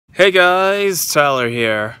Hey guys, Tyler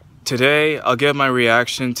here. Today I'll give my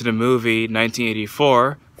reaction to the movie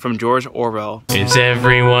 1984 from George Orwell. It's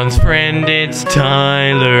everyone's friend, it's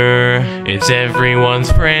Tyler. It's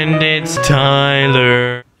everyone's friend, it's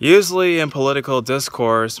Tyler. Usually in political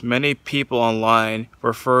discourse, many people online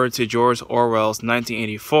refer to George Orwell's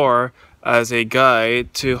 1984 as a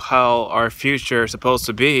guide to how our future is supposed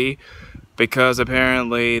to be, because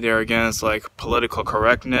apparently they're against like political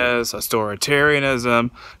correctness, authoritarianism,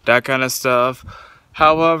 that kind of stuff.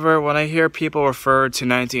 However, when I hear people refer to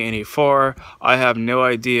 1984, I have no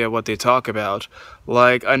idea what they talk about.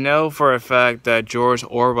 Like, I know for a fact that George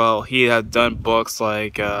Orwell, he had done books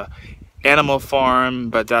like Animal Farm,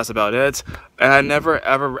 but that's about it. And I never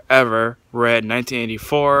ever read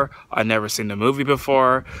 1984. I've never seen the movie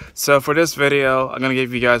before. So for this video, I'm gonna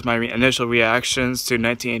give you guys my initial reactions to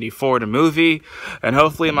 1984, the movie, and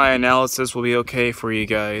hopefully my analysis will be okay for you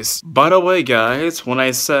guys. By the way, guys, when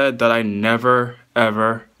I said that I never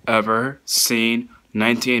ever seen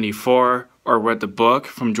 1984 or read the book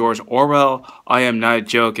from George Orwell, I am not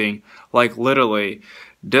joking. Like, literally.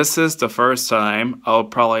 This is the first time I'll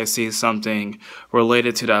probably see something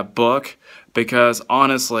related to that book, because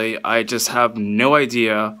honestly, I just have no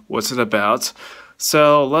idea what's it about.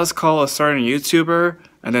 So let's call a certain YouTuber,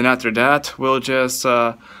 and then after that, we'll just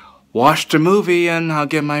watch the movie and I'll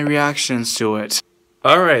give my reactions to it.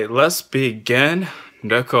 Alright, let's begin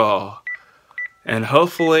the call. And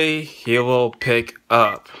hopefully he will pick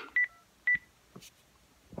up.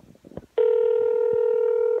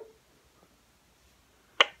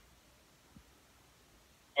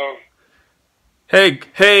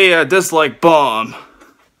 Hey, dislike bomb.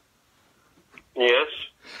 Yes?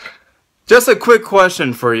 Just a quick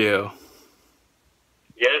question for you.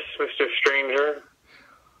 Yes, Mr. Stranger?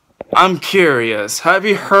 I'm curious, have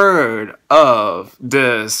you heard of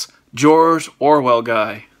this George Orwell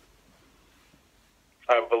guy?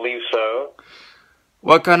 I believe so.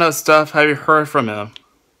 What kind of stuff have you heard from him?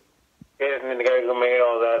 Yeah, I mean, the guy who made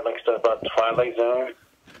all that, like, stuff about the Twilight Zone.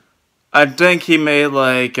 I think he made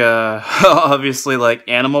like, obviously like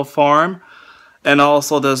Animal Farm, and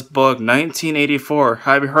also this book 1984.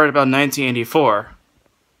 Have you heard about 1984?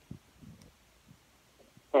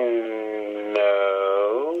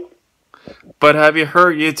 No. But have you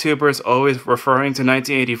heard YouTubers always referring to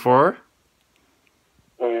 1984?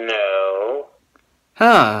 No.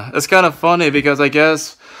 Huh, it's kind of funny because I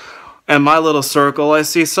guess in my little circle I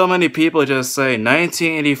see so many people just say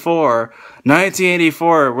 1984.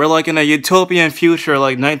 1984, we're like in a utopian future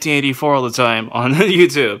like 1984 all the time on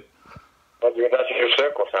YouTube. That's your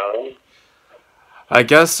circle, Sally. I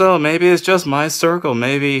guess so, maybe it's just my circle,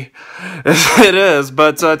 maybe it is,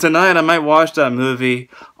 but tonight I might watch that movie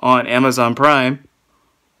on Amazon Prime.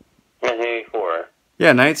 1984.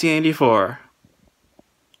 Yeah, 1984.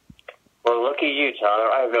 Well, look at you, Tyler.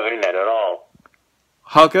 I have no internet at all.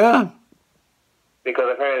 How come? Because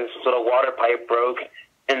apparently this little water pipe broke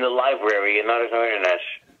in the library, and now there's no internet.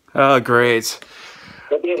 Oh, great.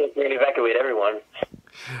 They'll be able to evacuate everyone.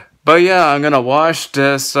 But yeah, I'm gonna watch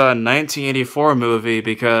this 1984 movie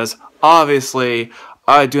because obviously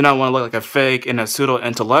I do not want to look like a fake and a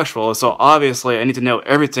pseudo-intellectual, so obviously I need to know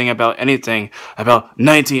everything about anything about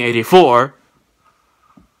 1984.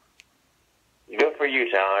 Good for you,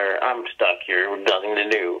 Tyler. I'm stuck here with nothing to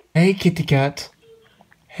do. Hey, kitty cat.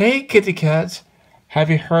 Hey, kitty cat. Have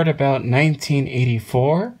you heard about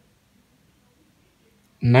 1984?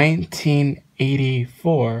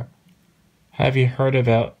 1984. Have you heard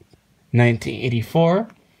about 1984?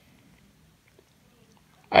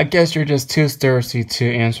 I guess you're just too thirsty to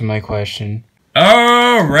answer my question.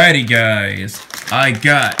 Alrighty, guys. I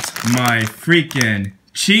got my freaking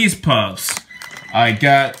cheese puffs. I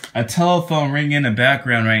got a telephone ringing in the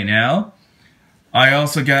background right now. I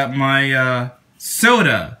also got my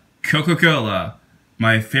soda, Coca-Cola.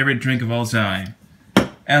 My favorite drink of all time.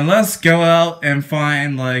 And let's go out and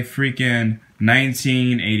find like freaking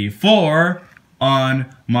 1984 on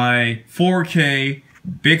my 4K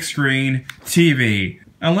big screen TV.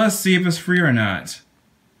 And let's see if it's free or not.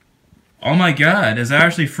 Oh my god, it's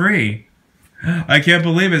actually free. I can't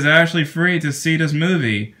believe it's actually free to see this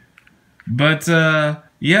movie. But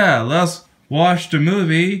yeah, let's watch the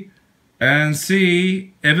movie and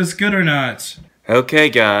see if it's good or not. Okay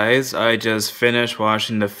guys, I just finished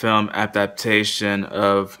watching the film adaptation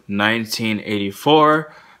of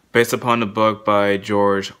 1984 based upon the book by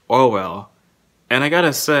George Orwell. And I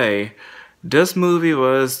gotta say, this movie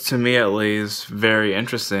was, to me at least, very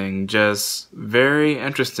interesting. Just very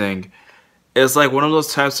interesting. It's like one of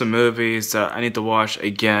those types of movies that I need to watch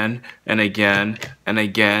again and again and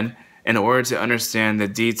again in order to understand the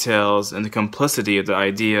details and the complicity of the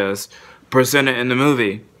ideas presented in the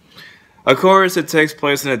movie. Of course, it takes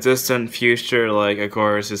place in a distant future, like, of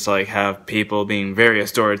course, it's like have people being very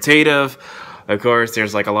authoritative. Of course,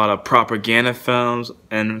 there's like a lot of propaganda films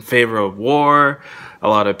in favor of war. A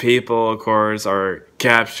lot of people, of course, are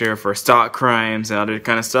captured for stock crimes and other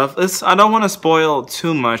kind of stuff. I don't want to spoil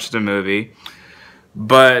too much of the movie,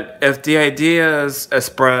 but if the ideas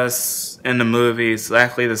expressed in the movie is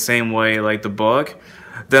exactly the same way like the book,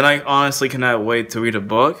 then I honestly cannot wait to read a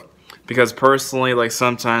book. Because personally, like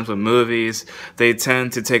sometimes with movies, they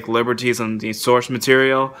tend to take liberties on the source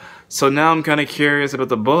material. So now I'm kind of curious about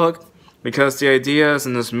the book, because the ideas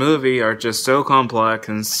in this movie are just so complex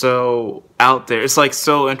and so out there. It's like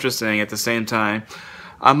so interesting at the same time.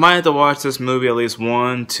 I might have to watch this movie at least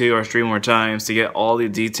 1, 2, or 3 more times to get all the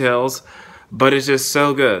details. But it's just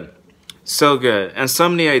so good. So good. And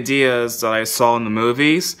some of the ideas that I saw in the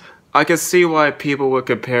movies, I could see why people would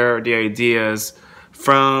compare the ideas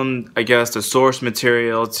from, I guess, the source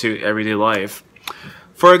material to everyday life.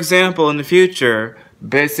 For example, in the future,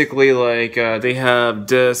 basically like they have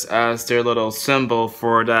this as their little symbol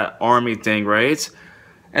for that army thing, right?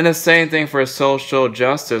 And the same thing for social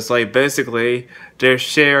justice. Like basically, they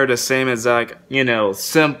share the same exact, you know,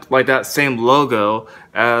 like that same logo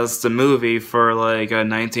as the movie for like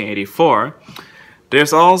 1984.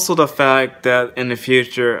 There's also the fact that in the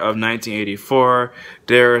future of 1984,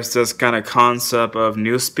 there's this kind of concept of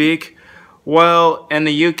newspeak. Well, in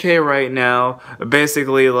the UK right now,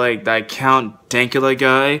 basically like that Count Dankula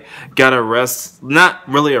guy got arrested, not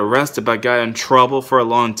really arrested, but got in trouble for a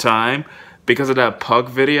long time because of that pug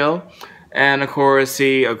video. And of course,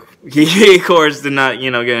 he of course did not,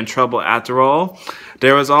 you know, get in trouble after all.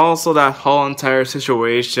 There was also that whole entire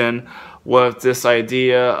situation with this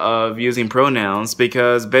idea of using pronouns,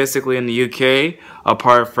 because basically in the UK,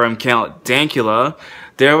 apart from Count Dankula,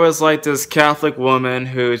 there was like this Catholic woman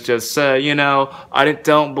who just said, you know, I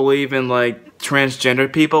don't believe in like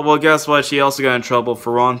transgender people. Well, guess what? She also got in trouble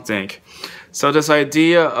for wrongthink. So this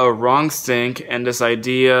idea of wrongthink and this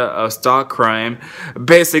idea of stock crime,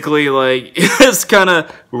 basically like it's kind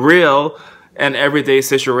of real and everyday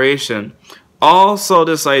situation. Also,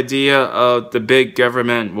 this idea of the big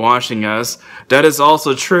government watching us, that is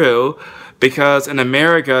also true, because in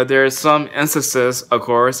America, there is some instances, of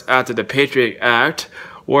course, after the Patriot Act,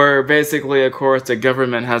 where basically, of course, the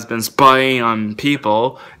government has been spying on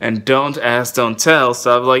people and don't ask, don't tell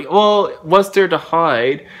stuff. Like, well, what's there to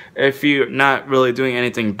hide if you're not really doing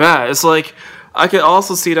anything bad? It's like, I could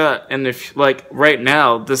also see that in the, like, right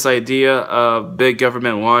now, this idea of big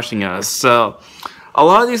government watching us. So a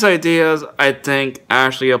lot of these ideas, I think,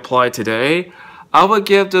 actually apply today. I would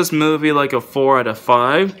give this movie like a 4 out of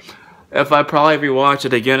 5. If I probably rewatch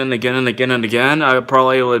it again and again and again and again, I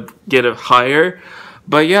probably would get it higher.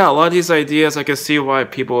 But yeah, a lot of these ideas, I can see why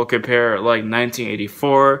people will compare like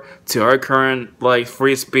 1984 to our current like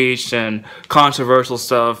free speech and controversial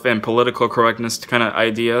stuff and political correctness kind of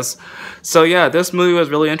ideas. So yeah, this movie was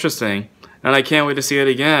really interesting, and I can't wait to see it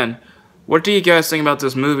again. What do you guys think about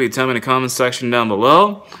this movie? Tell me in the comment section down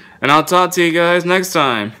below. And I'll talk to you guys next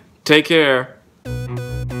time. Take care.